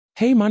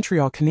Hey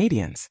Montreal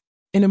Canadiens!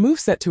 In a move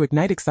set to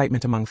ignite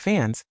excitement among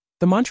fans,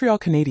 the Montreal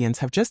Canadiens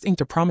have just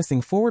inked a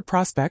promising forward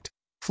prospect,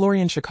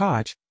 Florian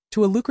Tkac,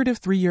 to a lucrative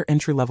 3-year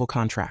entry-level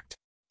contract.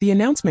 The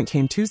announcement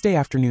came Tuesday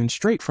afternoon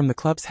straight from the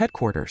club's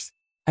headquarters.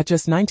 At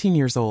just 19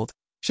 years old,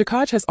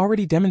 Tkac has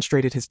already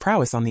demonstrated his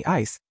prowess on the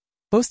ice,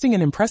 boasting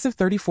an impressive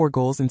 34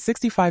 goals and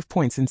 65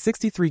 points in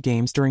 63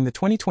 games during the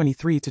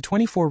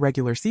 2023-24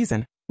 regular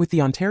season with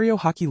the Ontario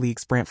Hockey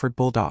League's Brantford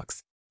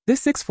Bulldogs.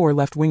 This 6'4"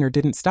 left winger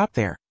didn't stop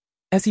there,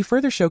 as he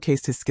further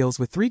showcased his skills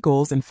with 3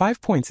 goals and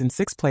 5 points in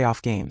 6 playoff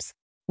games.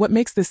 What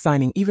makes this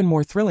signing even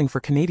more thrilling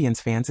for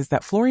Canadiens fans is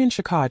that Florian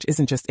Tkac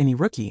isn't just any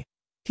rookie.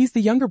 He's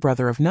the younger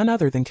brother of none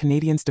other than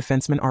Canadiens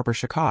defenseman Arber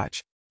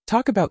Tkac.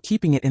 Talk about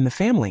keeping it in the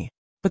family.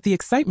 But the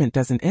excitement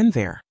doesn't end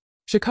there.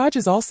 Tkac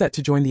is all set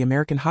to join the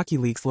American Hockey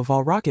League's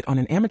Laval Rocket on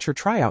an amateur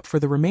tryout for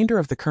the remainder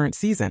of the current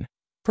season,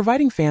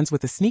 providing fans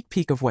with a sneak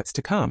peek of what's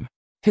to come.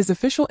 His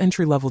official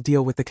entry-level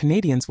deal with the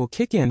Canadiens will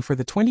kick in for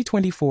the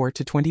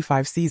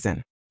 2024-25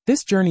 season.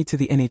 This journey to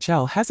the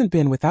NHL hasn't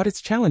been without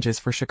its challenges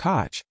for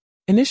Tkac.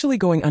 Initially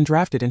going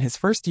undrafted in his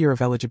first year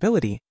of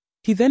eligibility,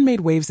 he then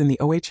made waves in the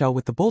OHL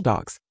with the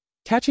Bulldogs,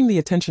 catching the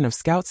attention of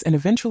scouts and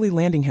eventually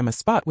landing him a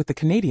spot with the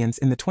Canadiens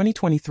in the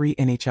 2023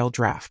 NHL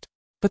draft.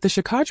 But the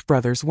Tkac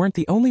brothers weren't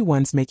the only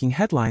ones making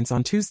headlines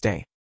on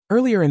Tuesday.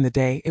 Earlier in the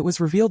day, it was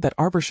revealed that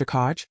Arber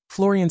Tkac,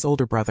 Florian's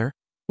older brother,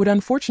 would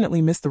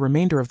unfortunately miss the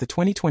remainder of the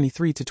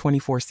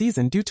 2023-24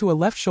 season due to a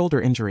left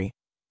shoulder injury,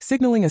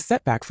 signaling a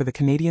setback for the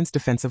Canadiens'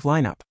 defensive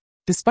lineup.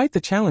 Despite the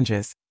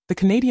challenges, the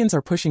Canadiens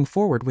are pushing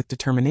forward with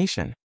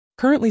determination.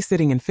 Currently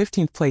sitting in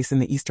 15th place in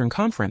the Eastern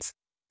Conference,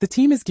 the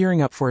team is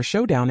gearing up for a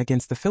showdown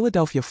against the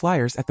Philadelphia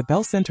Flyers at the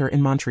Bell Center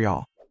in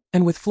Montreal.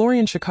 And with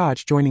Florian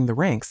Tkac joining the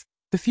ranks,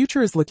 the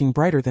future is looking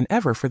brighter than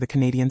ever for the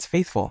Canadiens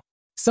faithful.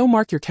 So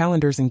mark your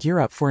calendars and gear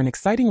up for an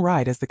exciting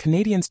ride as the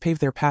Canadiens pave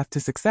their path to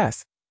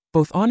success,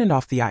 both on and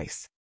off the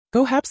ice.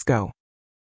 Go Habs go!